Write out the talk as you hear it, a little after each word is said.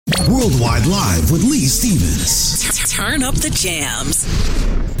Worldwide Live with Lee Stevens. Turn up the jams.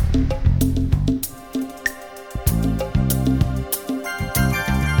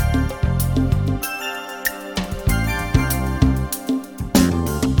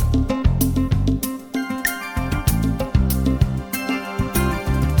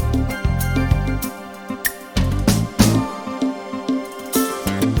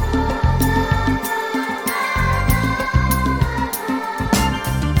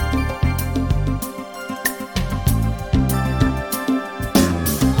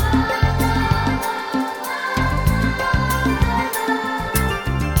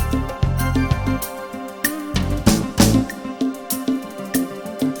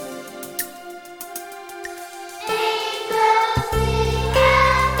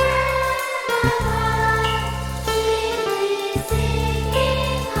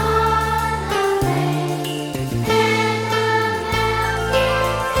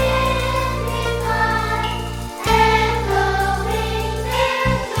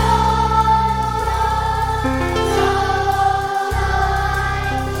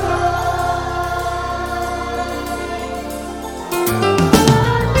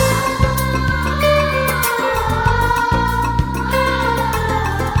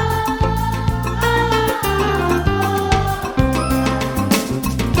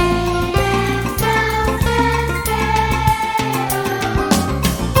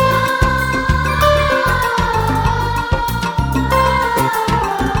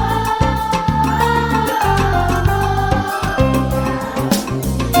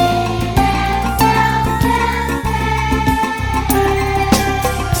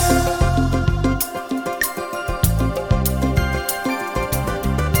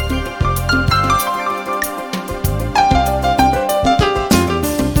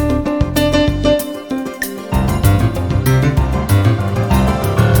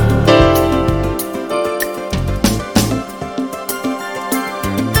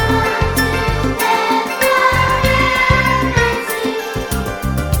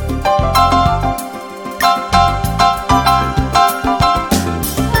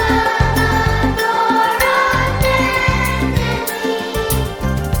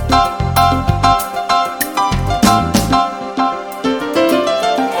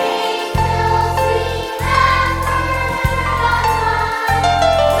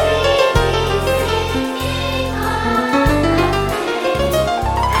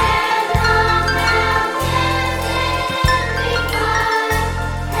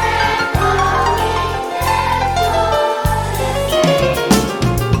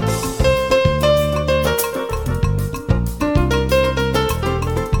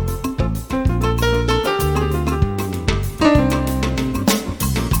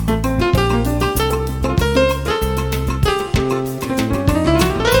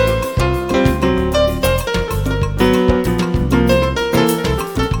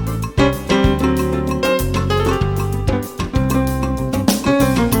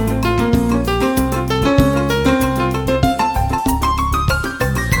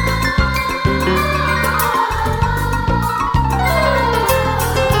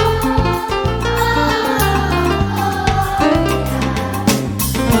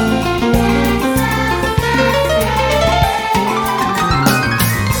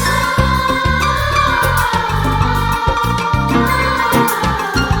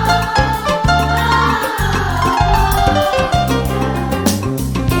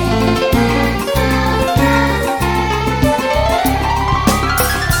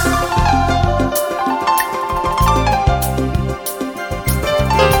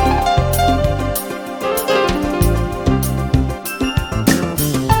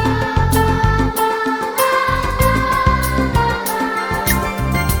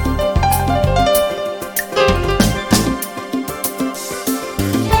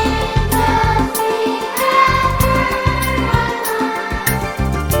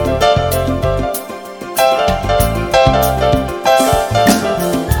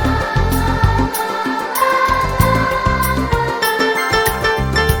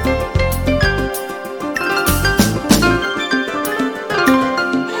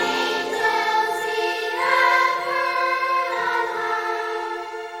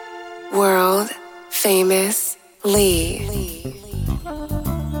 famous Lee.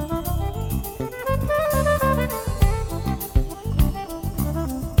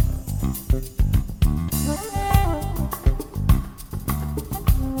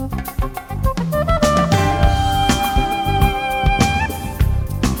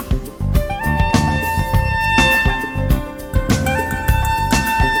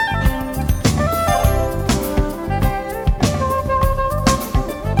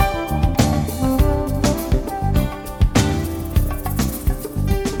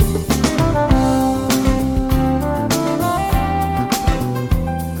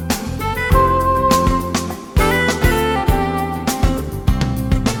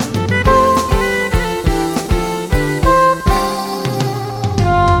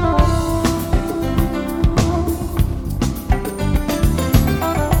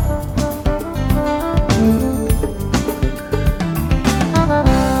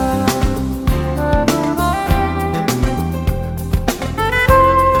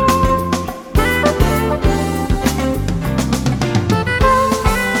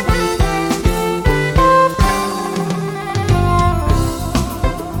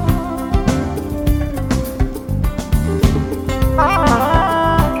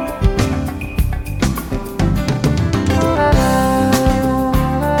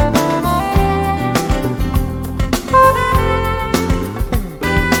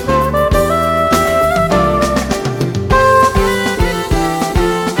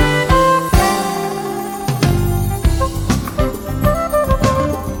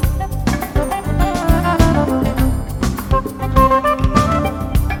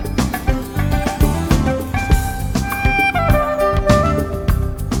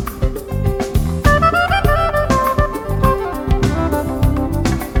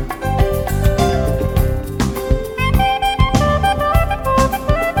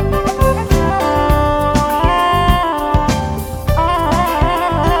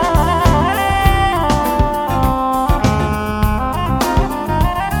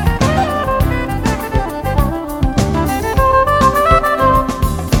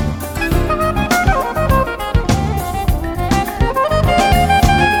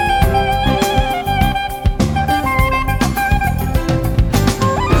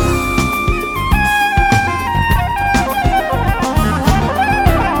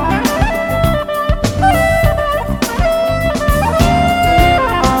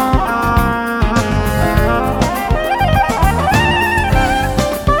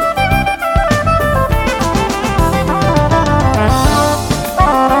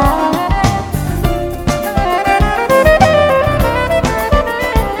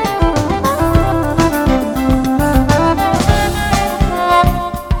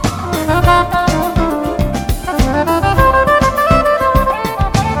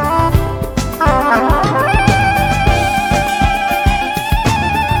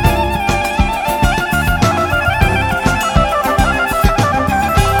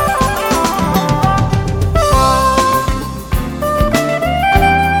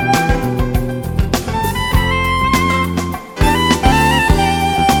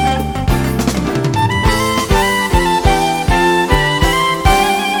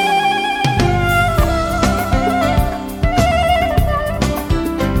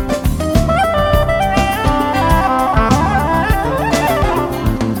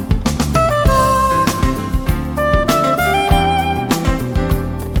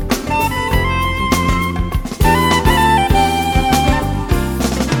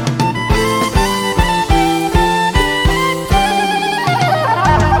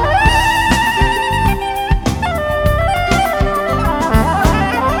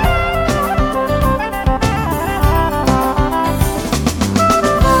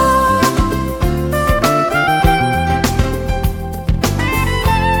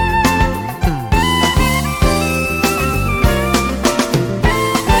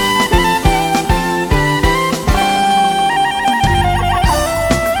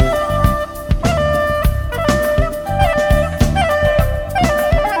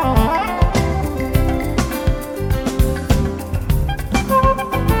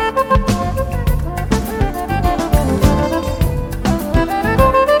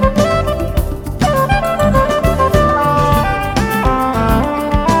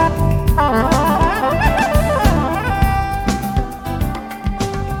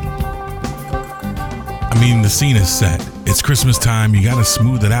 scene is set. It's Christmas time. You got to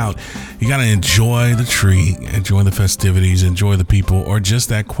smooth it out. You got to enjoy the tree, enjoy the festivities, enjoy the people, or just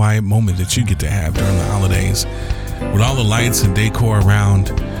that quiet moment that you get to have during the holidays. With all the lights and decor around,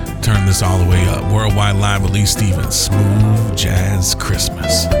 turn this all the way up. Worldwide Live with Lee Stevens. Smooth Jazz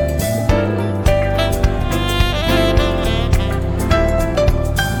Christmas.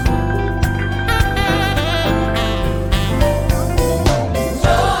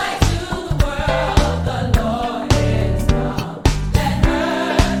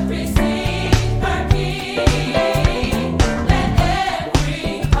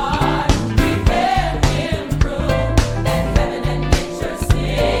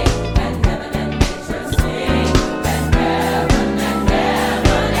 Sing, and heaven and nature sing, and heaven and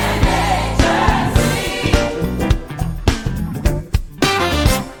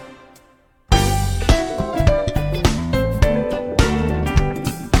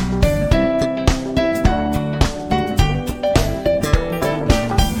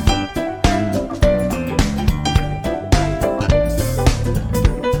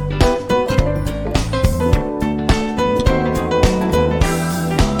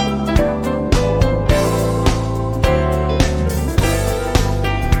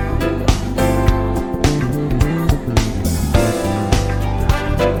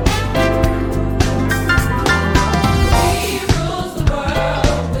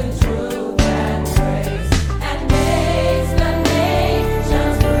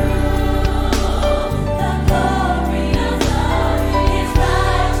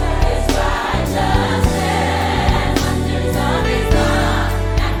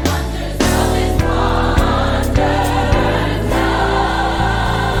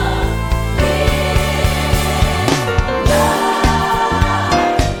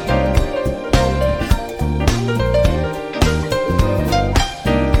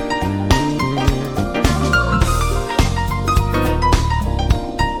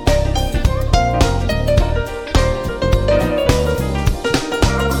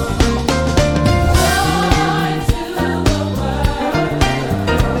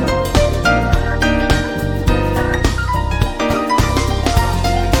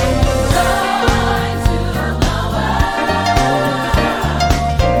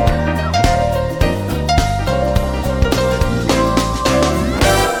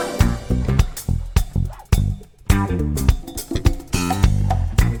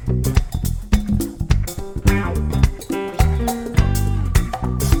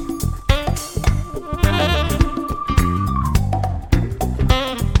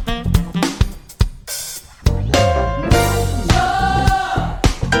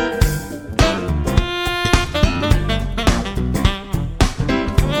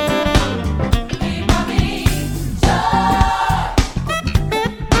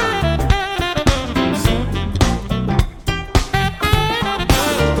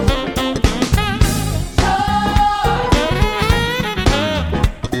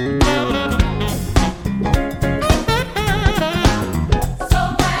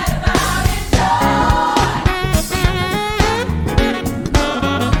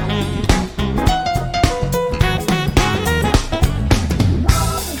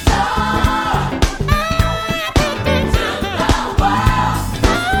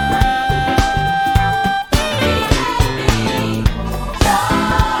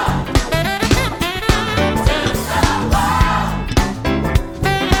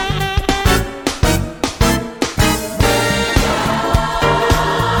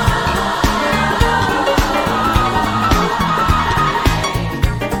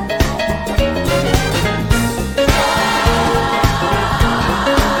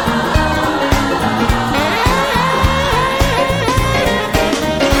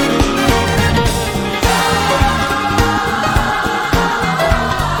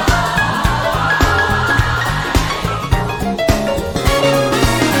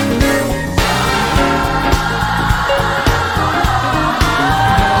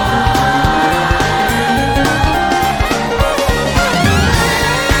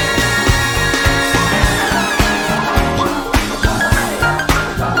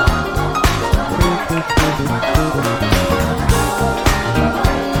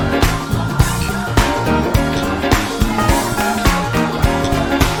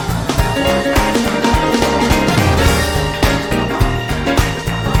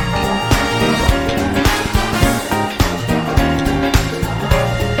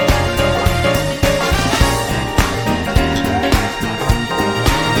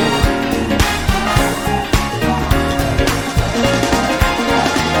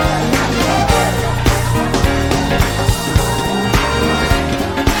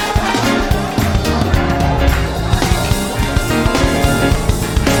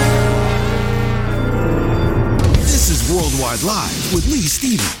Worldwide Live with Lee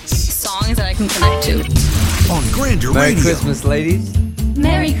Stevens. Songs that I can connect to. On Grander Merry Radio. Christmas, ladies.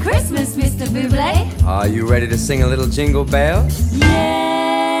 Merry Christmas, Mr. Bublé. Are you ready to sing a little jingle bells?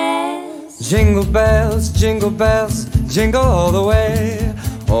 Yes. Jingle bells, jingle all the way.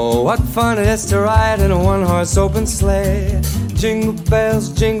 Oh, what fun it is to ride in a one-horse open sleigh. Jingle bells,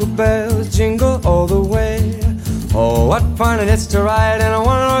 jingle all the way. Oh, what fun it is to ride in a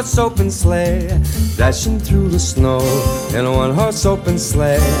one-horse open sleigh. Dashing through the snow in a one-horse open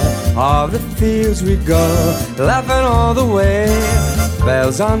sleigh. Off the fields we go, laughing all the way.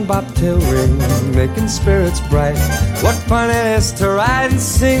 Bells on bobtail ring, making spirits bright. What fun it is to ride and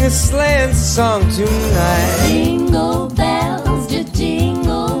sing a sleighing song tonight. Jingle bells,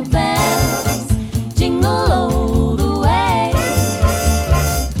 jingle bells, jingle all the way.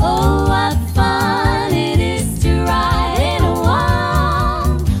 Oh, what fun it is to ride in a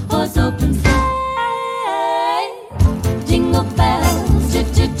one-horse open sleigh. Jingle bells,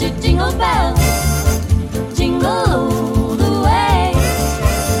 jingle bells, jingle all the way.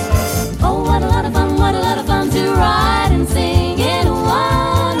 Oh, what a lot of fun to ride and sing in a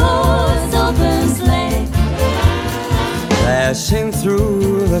one-horse open sleigh. Dashing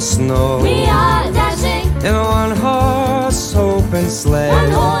through the snow, We are dashing in a one-horse open sleigh.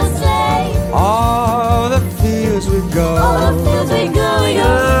 one-horse sleigh. All the fields we go, All the fields we go,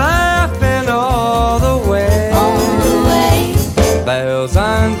 laughing all the way. all the way. Bells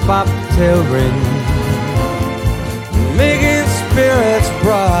on bobtail ring, making spirits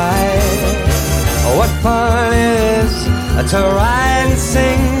bright. Oh, what fun it is to ride and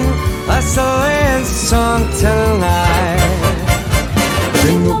sing a sleighing song tonight.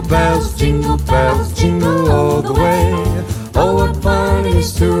 Jingle bells, jingle all the way. Oh, what fun it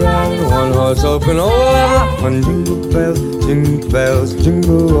is to ride in one horse open. Oh, what fun!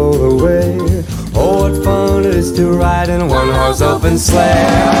 Jingle all the way. Oh, what fun it is to ride in a one horse open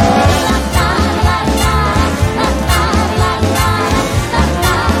sleigh.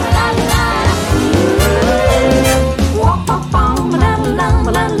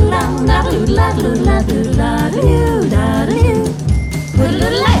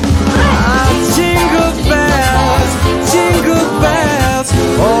 Jingle bells,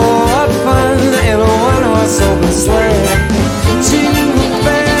 oh, what fun in a one-horse open sleigh. Jingle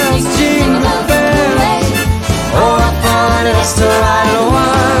bells, oh, what fun it is to ride in a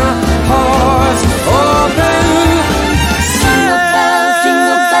one-horse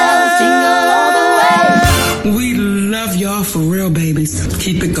open sleigh. We love y'all for real, babies.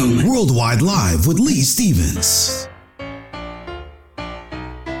 Keep it going. Worldwide Live with Lee Stevens.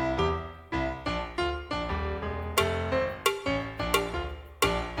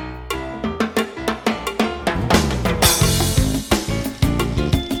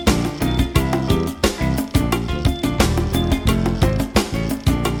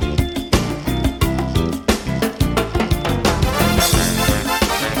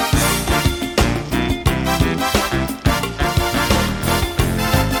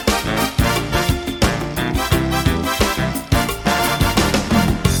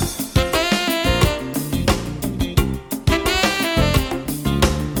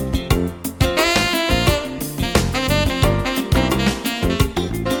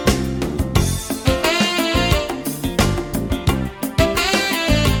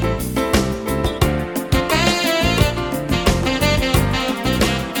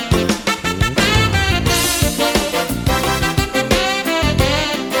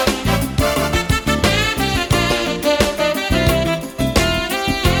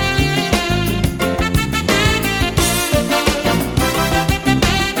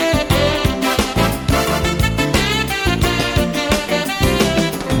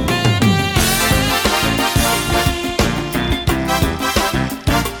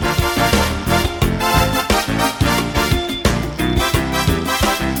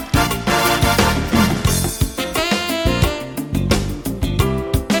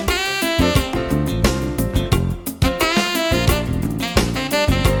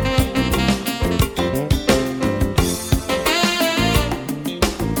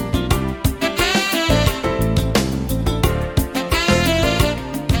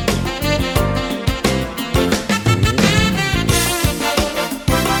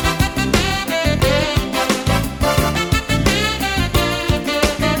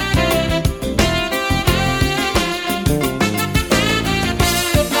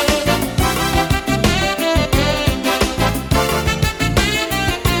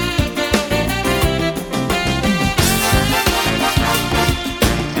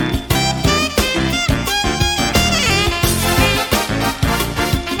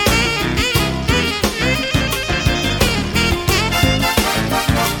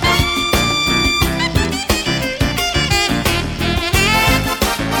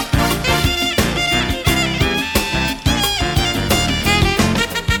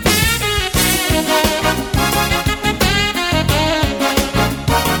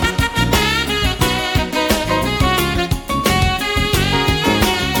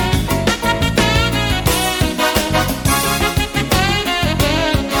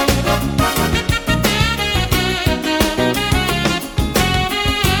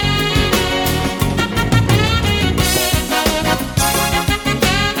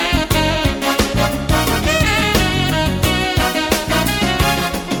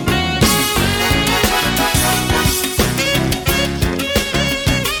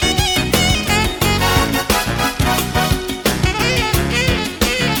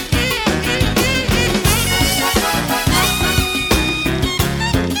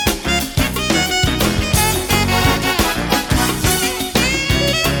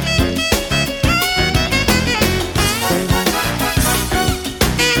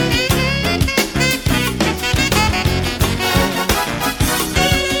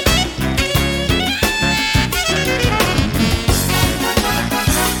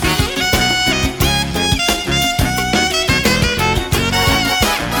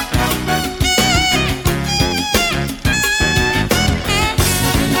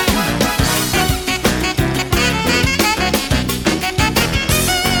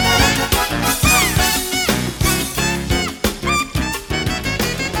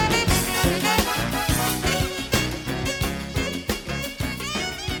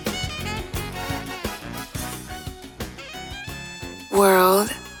 World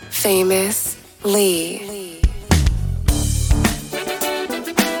famous Lee.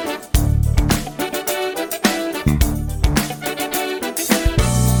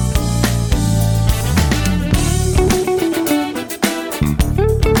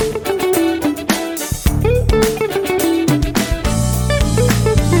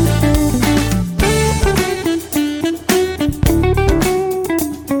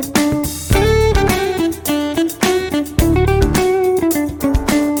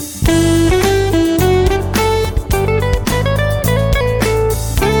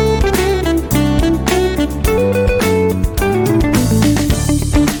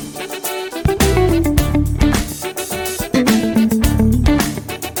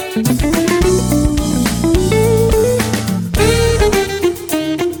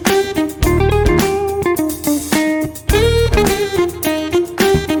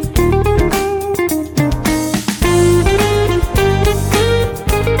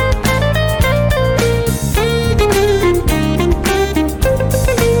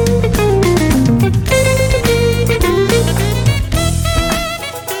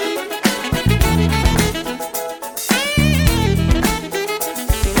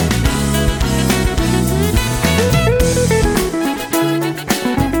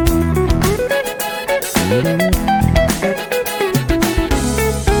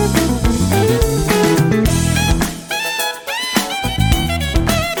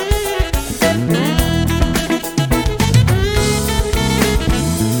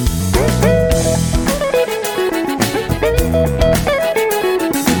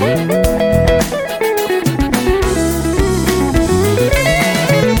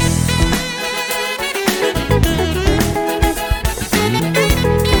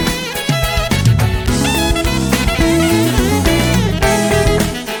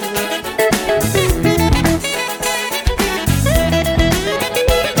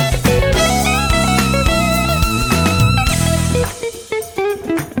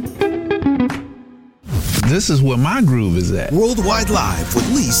 This is where my groove is at. Worldwide Live with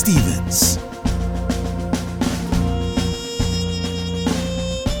Lee Stevens.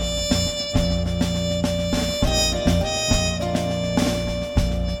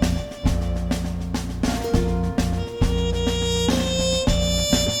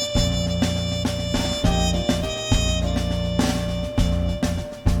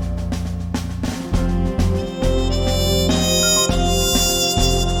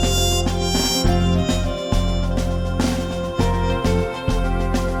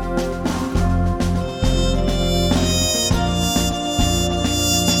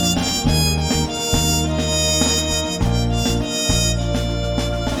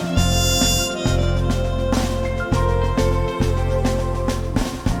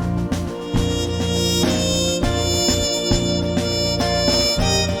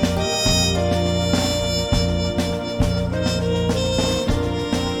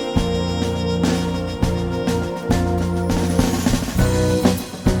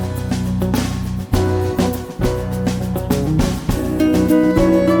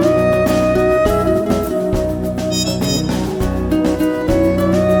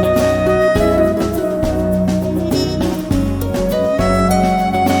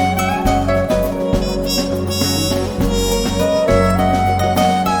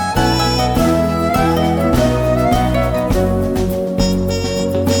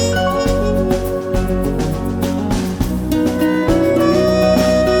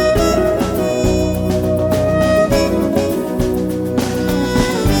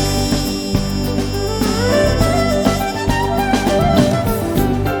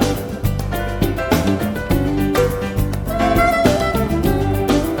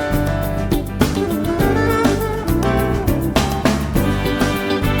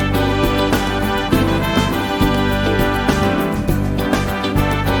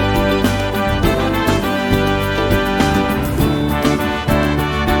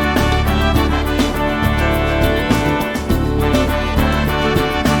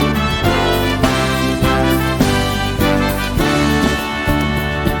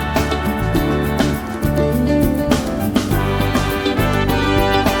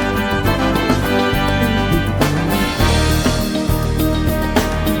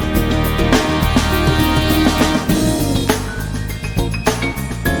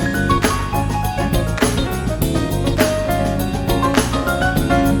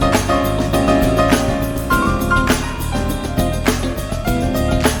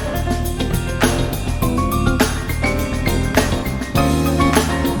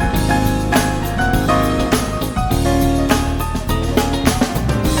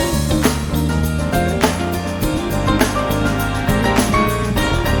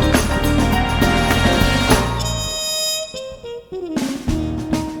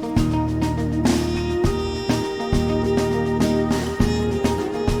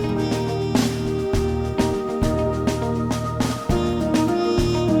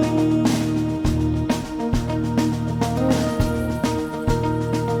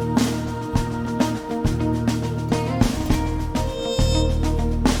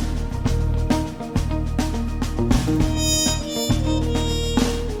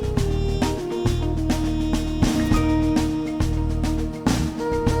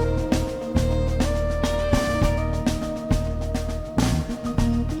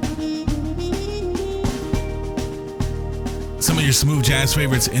 Some of your smooth jazz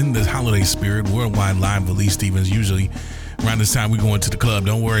favorites in the holiday spirit, worldwide live with Lee Stevens. Usually around this time we go into the club.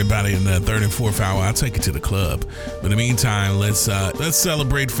 Don't worry about it in the third and fourth hour. I'll take you to the club. But in the meantime, let's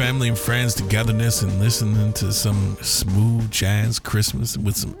celebrate family and friends togetherness and listening to some smooth jazz Christmas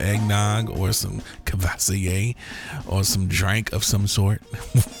with some eggnog or some Cavassier or some drink of some sort.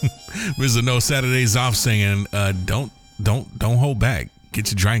 Mr. No Saturdays Off saying, don't hold back.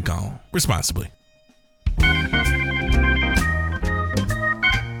 Get your drink on responsibly.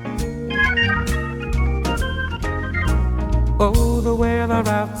 Oh, the weather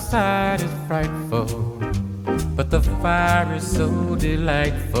outside is frightful, but the fire is so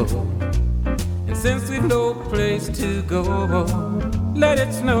delightful. And since we've no place to go, let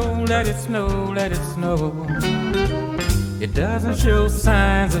it snow, let it snow, let it snow. It doesn't show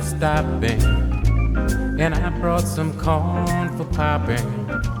signs of stopping, and I brought some corn for popping.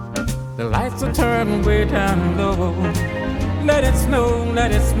 The lights are turned way down low. Let it snow,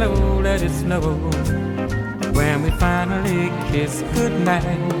 let it snow, let it snow. When we finally kiss goodnight,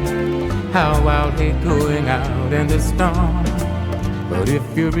 how I'll hate going out in the storm. But if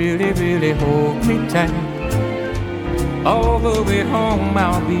you really, really hold me tight, all the way home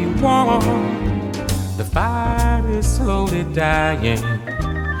I'll be warm. The fire is slowly dying,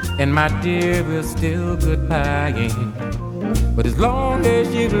 and my dear, we're still goodbying. But as long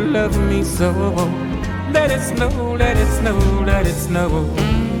as you love me so, let it snow, let it snow, let it snow.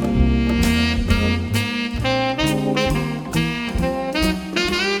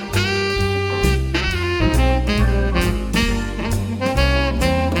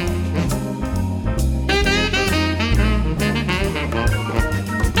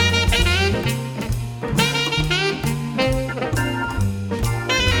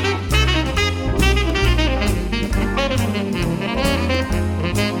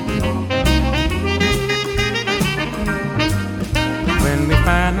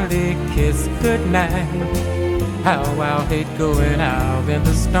 Kiss goodnight, how I'll hate going out in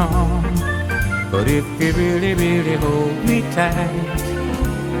the storm. But if you really, really hold me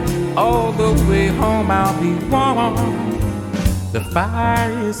tight, all the way home I'll be warm. The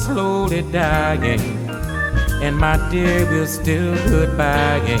fire is slowly dying, and my dear, we're still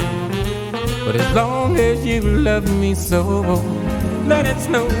goodbying. But as long as you love me so, let it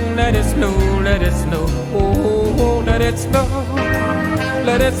snow, let it snow, let it snow. Oh, let it snow.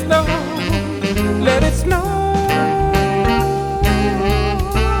 Let it snow, let it snow.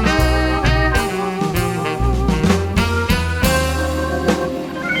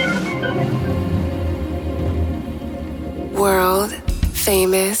 World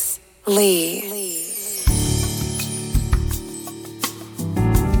famous Lee.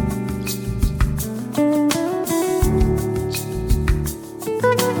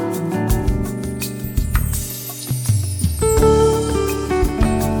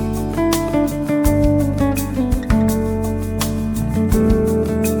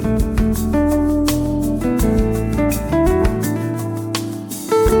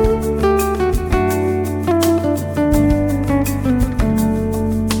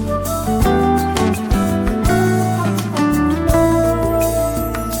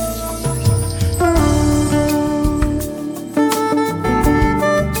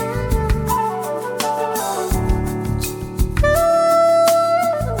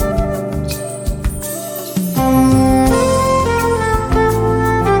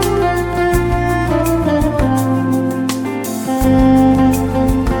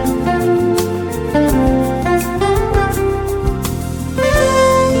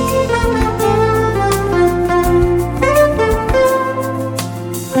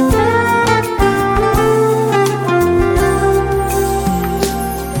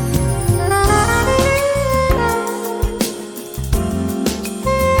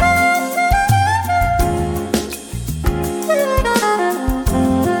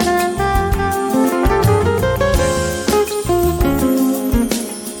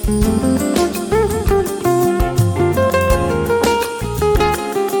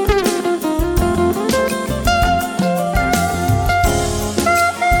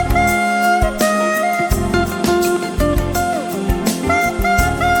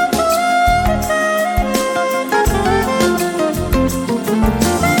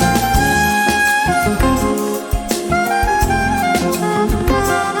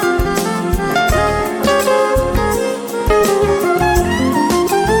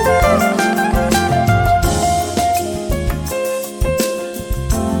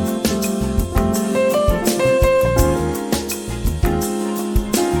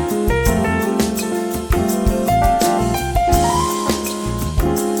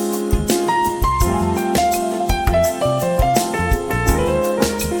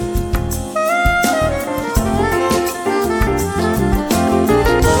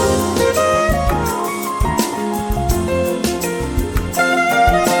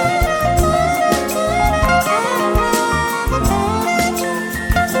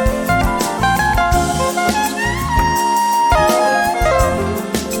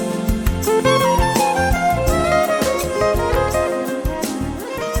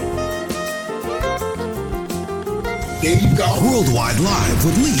 There you go. Worldwide Live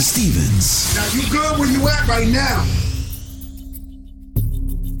with Lee Stevens. Now you good where you at right now?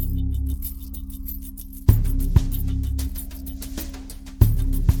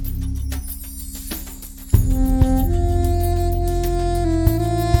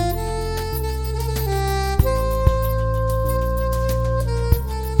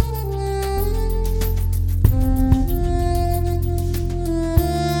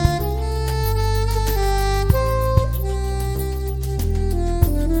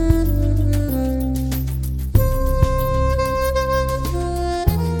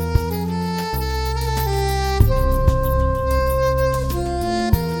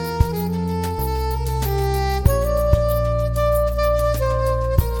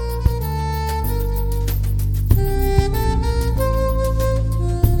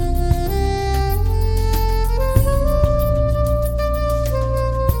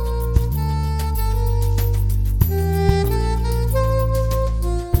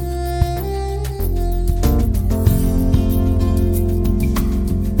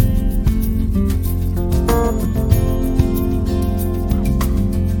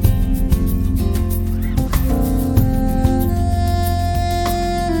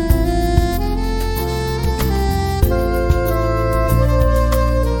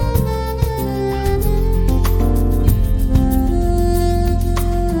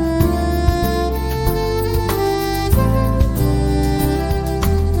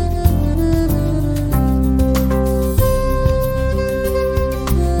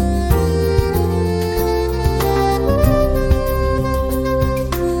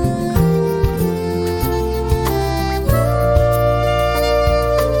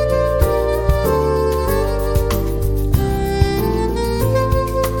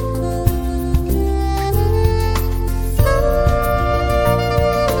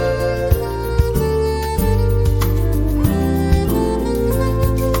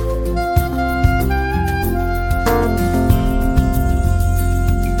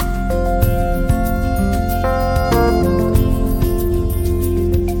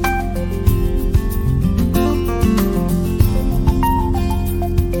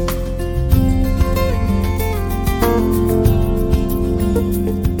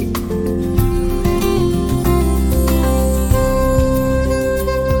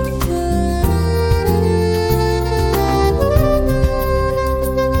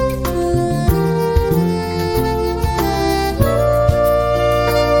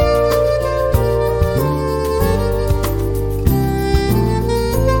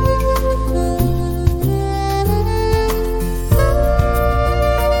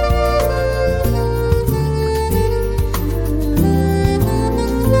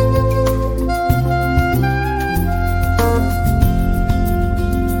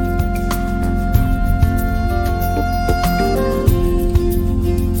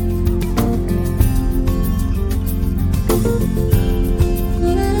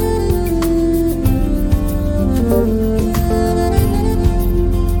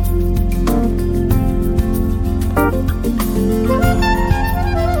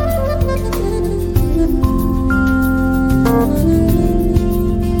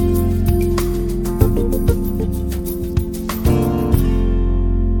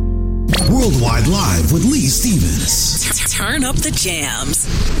 Worldwide Live with Lee Stevens. Turn up the jams.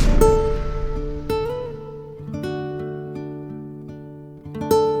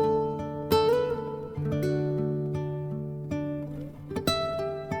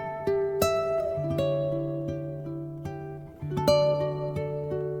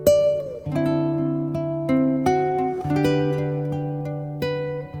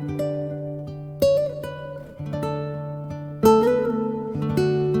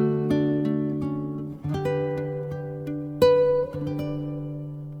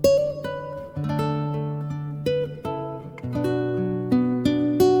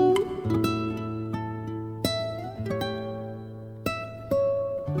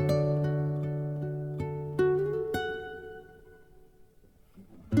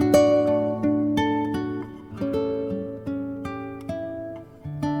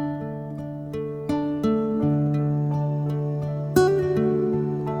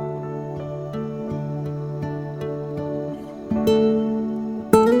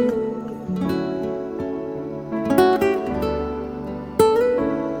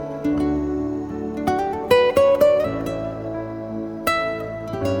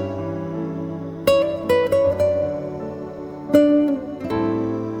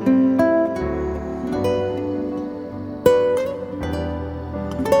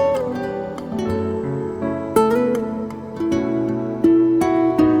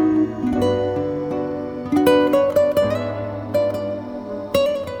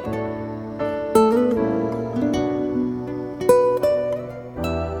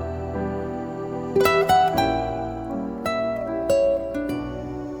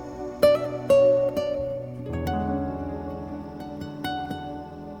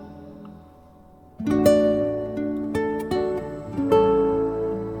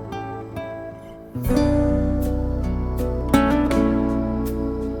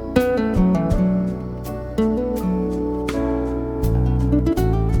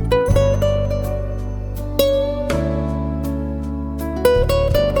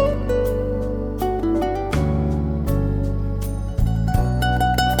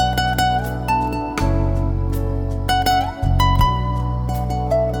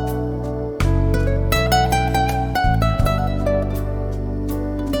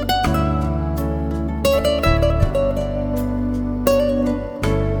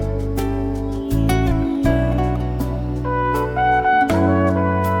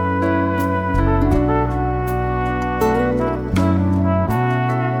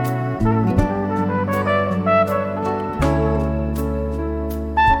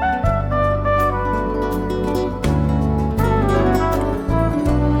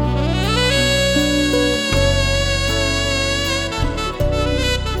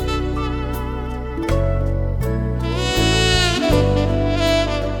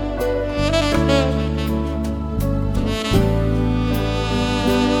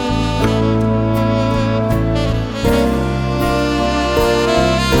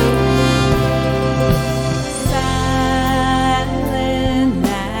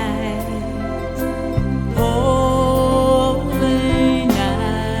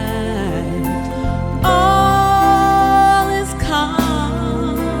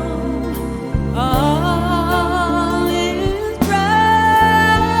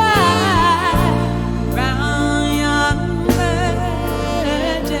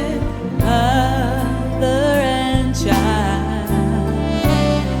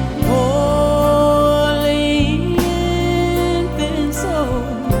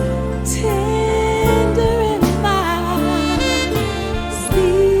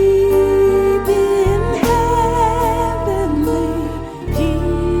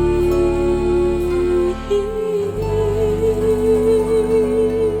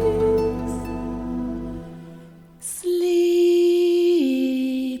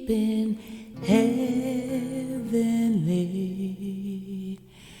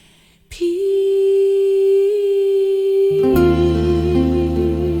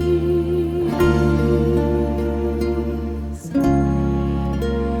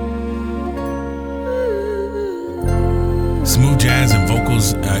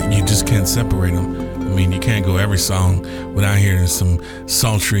 can't separate them. I mean, you can't go every song without hearing some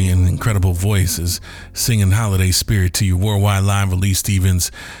sultry and incredible voices singing holiday spirit to you. Worldwide Live with Lee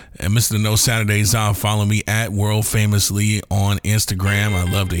Stevens. And Mr. No Saturdays Off. Follow me at World Famous Lee on Instagram.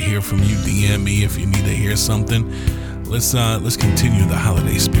 I'd love to hear from you. DM me if you need to hear something. Let's continue the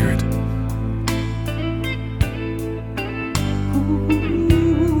holiday spirit.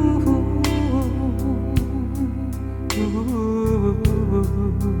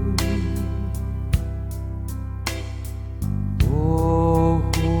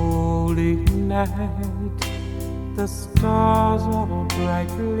 The stars are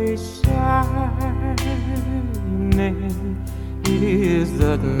brightly shining. It is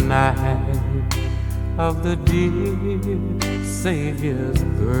the night of the dear Savior's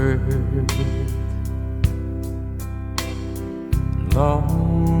birth.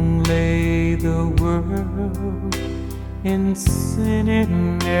 Long lay the world in sin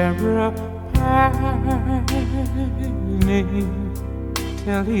and error pining,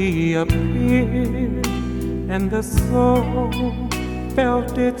 till he appeared and the soul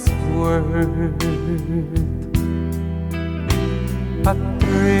felt its worth. A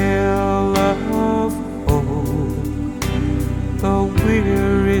thrill of hope, the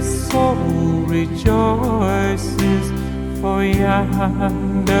weary soul rejoices, for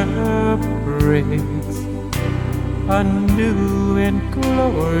yonder breaks a new and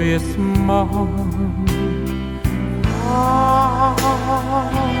glorious morn.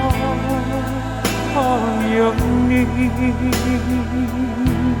 On your knees,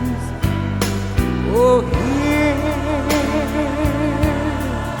 oh, hear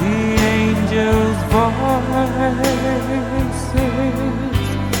the angels' voices,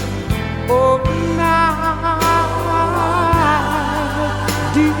 oh, night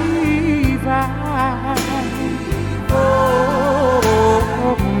divine,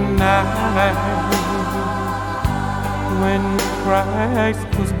 oh, night when Christ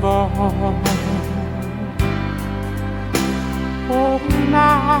was born. Oh,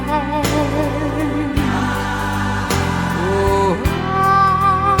 night, oh,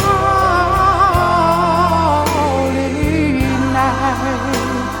 holy night,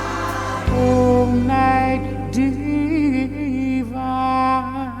 oh, night divine,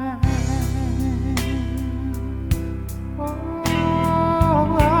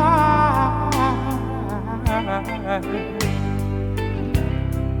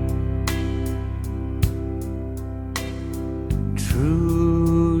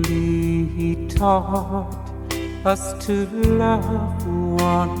 truly he taught us to love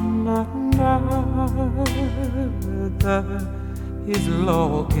one another. His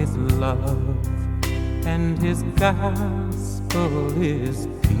law is love, and his gospel is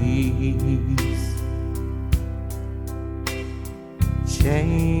peace.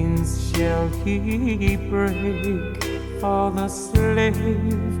 Chains shall he break, for the slave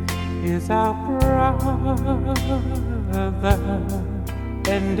is our brother,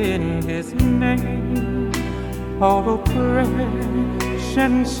 and in his name all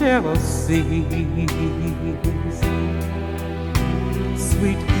oppression shall cease.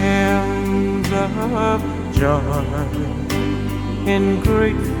 Sweet hymns of joy in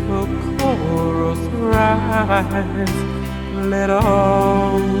grateful chorus rise, let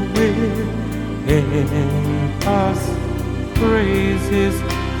all within us praise his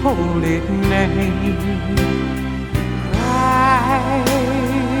holy name. Christ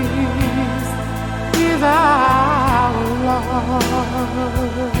is our Lord.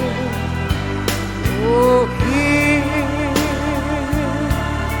 Oh, hear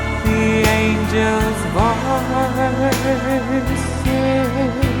the angels' voices.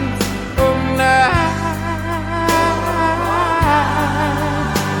 Oh, night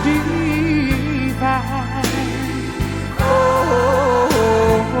divine. Oh,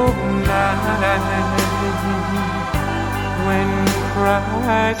 night when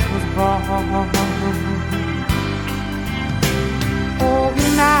Christ was born. Oh,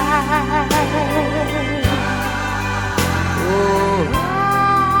 night, oh,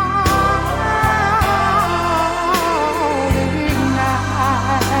 holy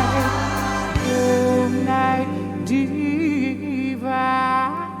night, oh, night divine.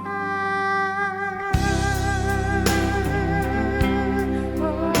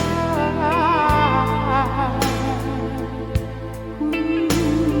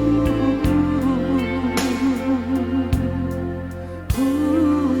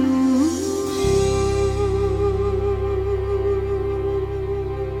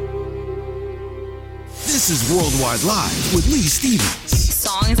 This is Worldwide Live with Lee Stevens.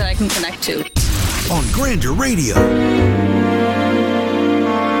 Songs that I can connect to. On Grandeur Radio.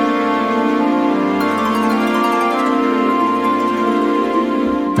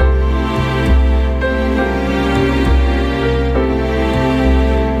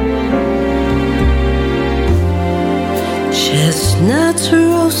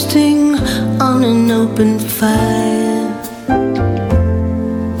 open fire,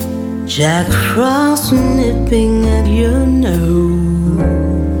 Jack Frost nipping at your nose,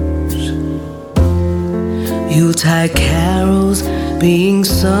 Yuletide carols being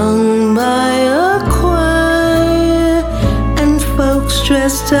sung by a choir, and folks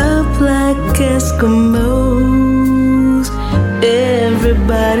dressed up like Eskimos.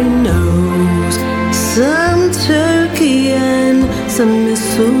 Everybody knows some turkey and some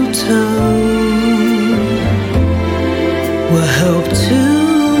mistletoe will help to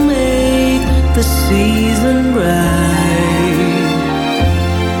make the season bright.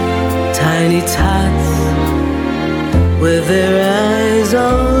 Tiny tots with their eyes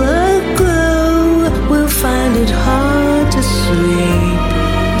all aglow will find it hard to sleep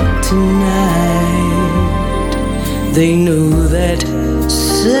tonight. They know that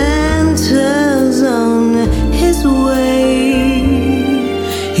Santa's on his way.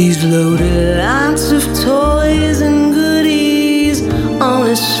 He's loaded lots of toys and goodies on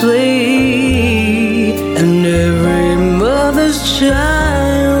his sleigh, and every mother's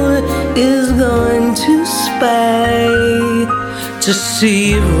child is going to spy to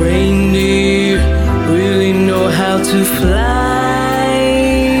see if reindeer really know how to fly.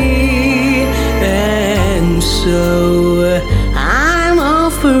 And so I'm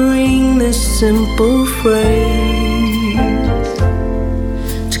offering this simple phrase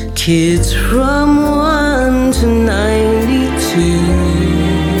to kids from 1 to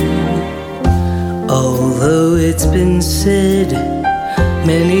 92. Although it's been said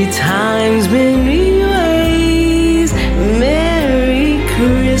many times, many ways, Merry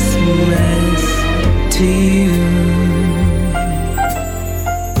Christmas to you.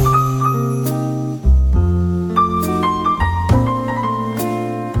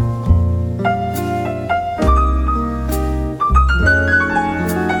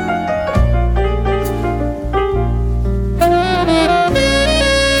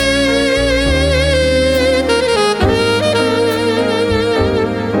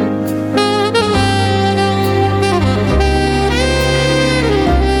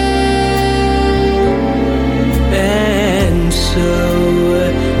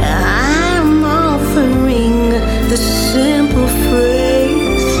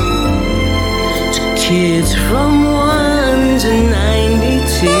 Kids from 1 to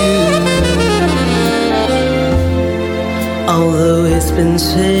 92. Although it's been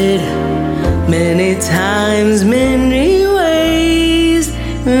said many times, many ways,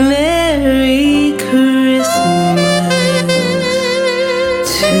 Merry Christmas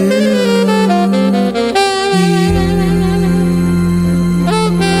to you.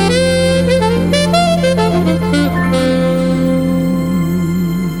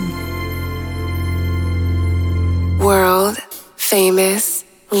 World famous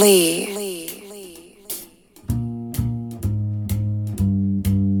Lee.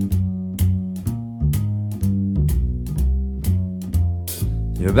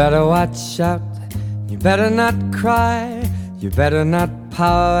 You better watch out, you better not cry, you better not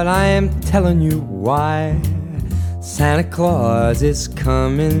pout, I am telling you why. Santa Claus is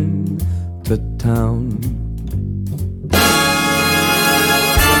coming to town.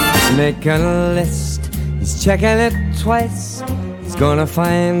 He's making a list, he's checking it twice. He's gonna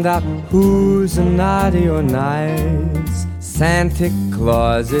find out who's naughty or nice. Santa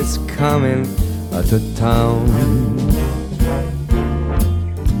Claus is coming to town.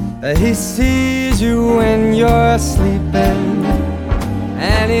 He sees you when you're sleeping,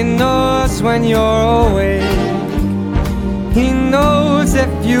 and he knows when you're awake. He knows if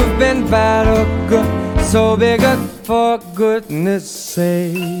you've been bad or good, so be good for goodness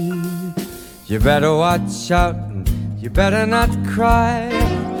sake. You better watch out, you better not cry,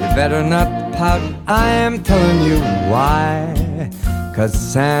 you better not pout, I am telling you why. 'Cause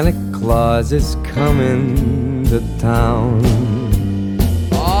Santa Claus is coming to town.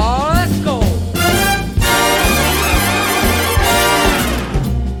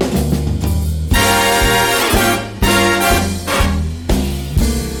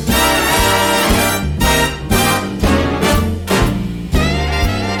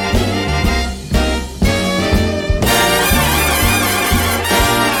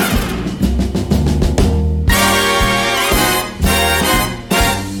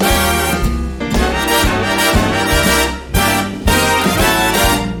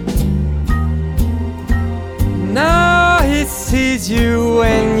 You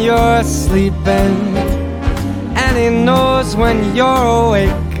when you're sleeping, and he knows when you're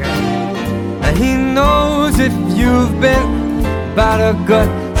awake. He knows if you've been bad or good,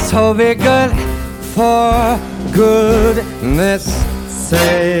 so be good for goodness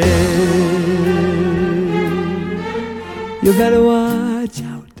sake. You better watch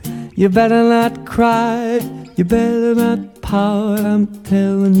out. You better not cry. You better not pout. I'm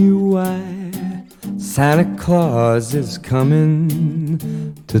telling you why. Santa Claus is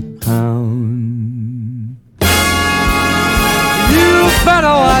coming to town. You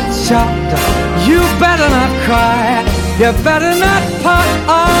better watch out. You better not cry. You better not pout.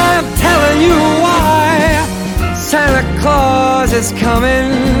 I'm telling you why. Santa Claus is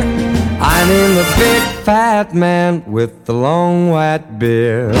coming. I mean the big fat man with the long white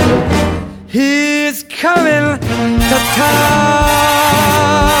beard. He's coming to town.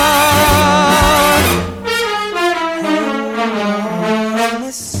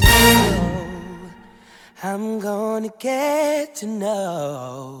 I'm gonna get to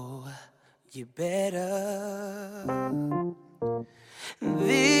know you better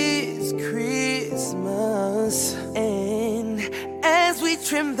this Christmas. And as we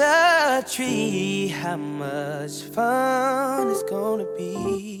trim the tree, how much fun it's gonna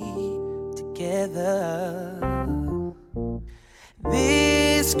be together.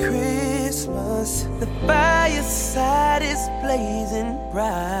 This Christmas, the fireside is blazing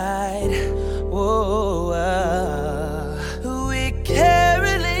bright. Whoa, we're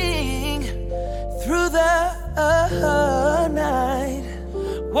caroling through the night.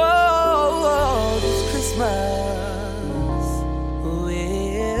 Whoa, this Christmas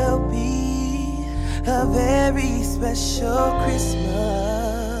will be a very special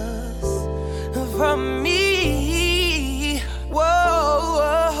Christmas for me. Whoa,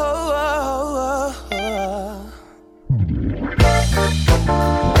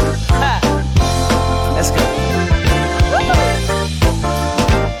 let's go.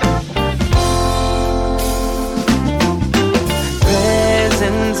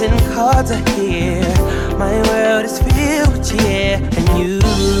 Presents and cards are here. My world is filled with cheer and you.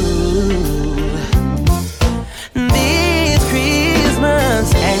 This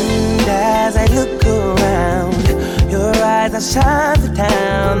Christmas, and as I look around, your eyes are shine the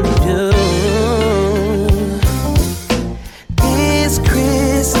town they do. This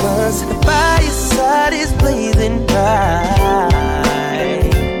Christmas, the fireside is blazing bright,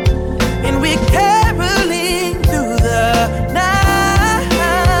 and we're caroling through the night.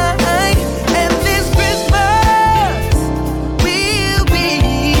 And this Christmas will be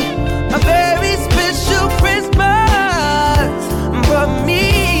a very special Christmas for me.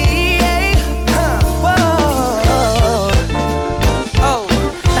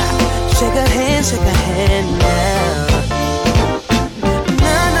 Shake a hand now.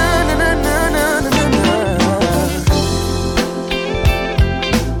 Na na na na na na na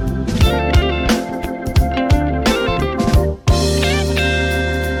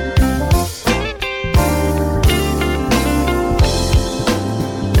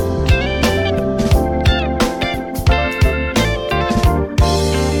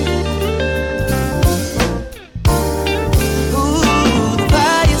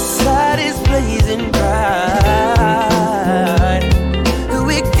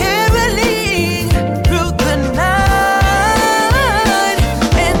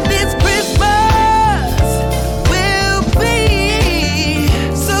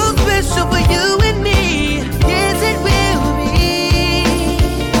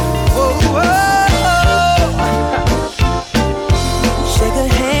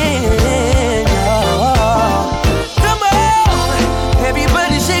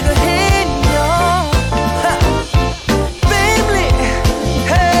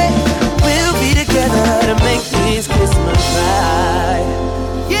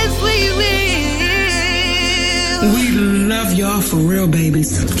For real,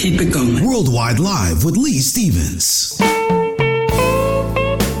 babies. Keep it going. Worldwide Live with Lee Stevens.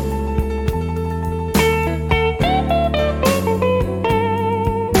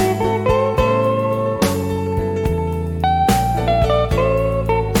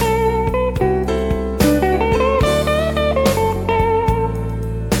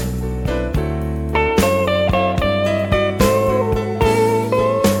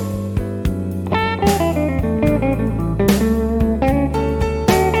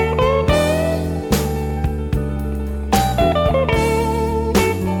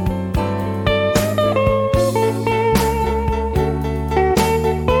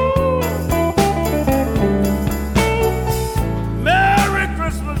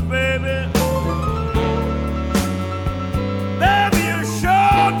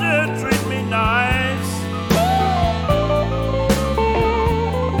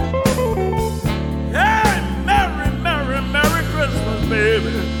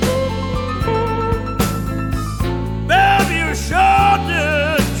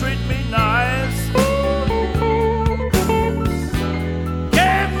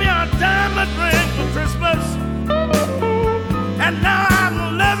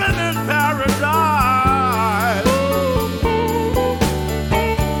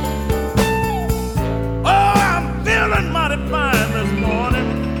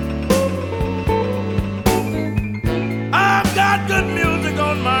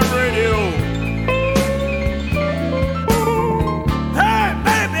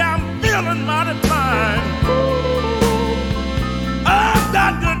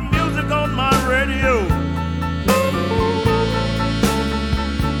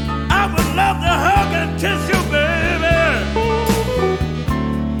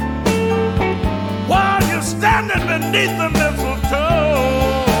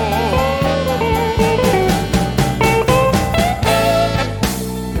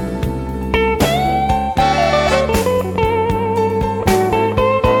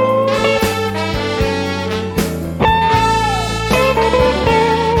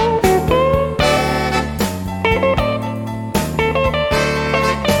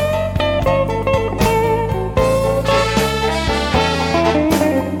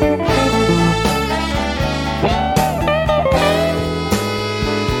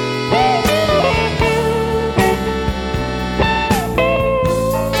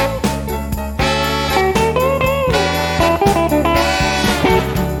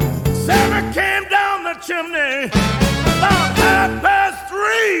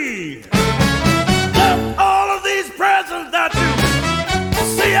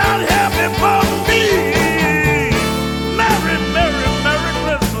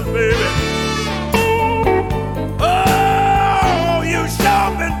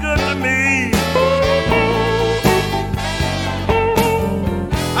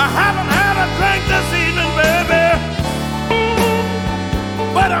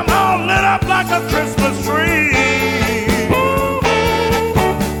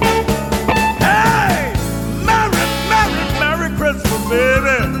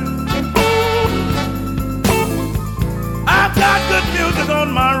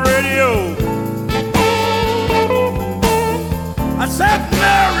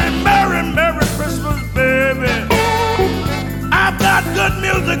 Merry, Merry, Merry Christmas, baby. I've got good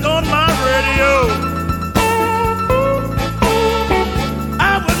music on my radio.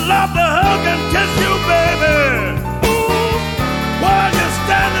 I would love to hug and kiss you, baby.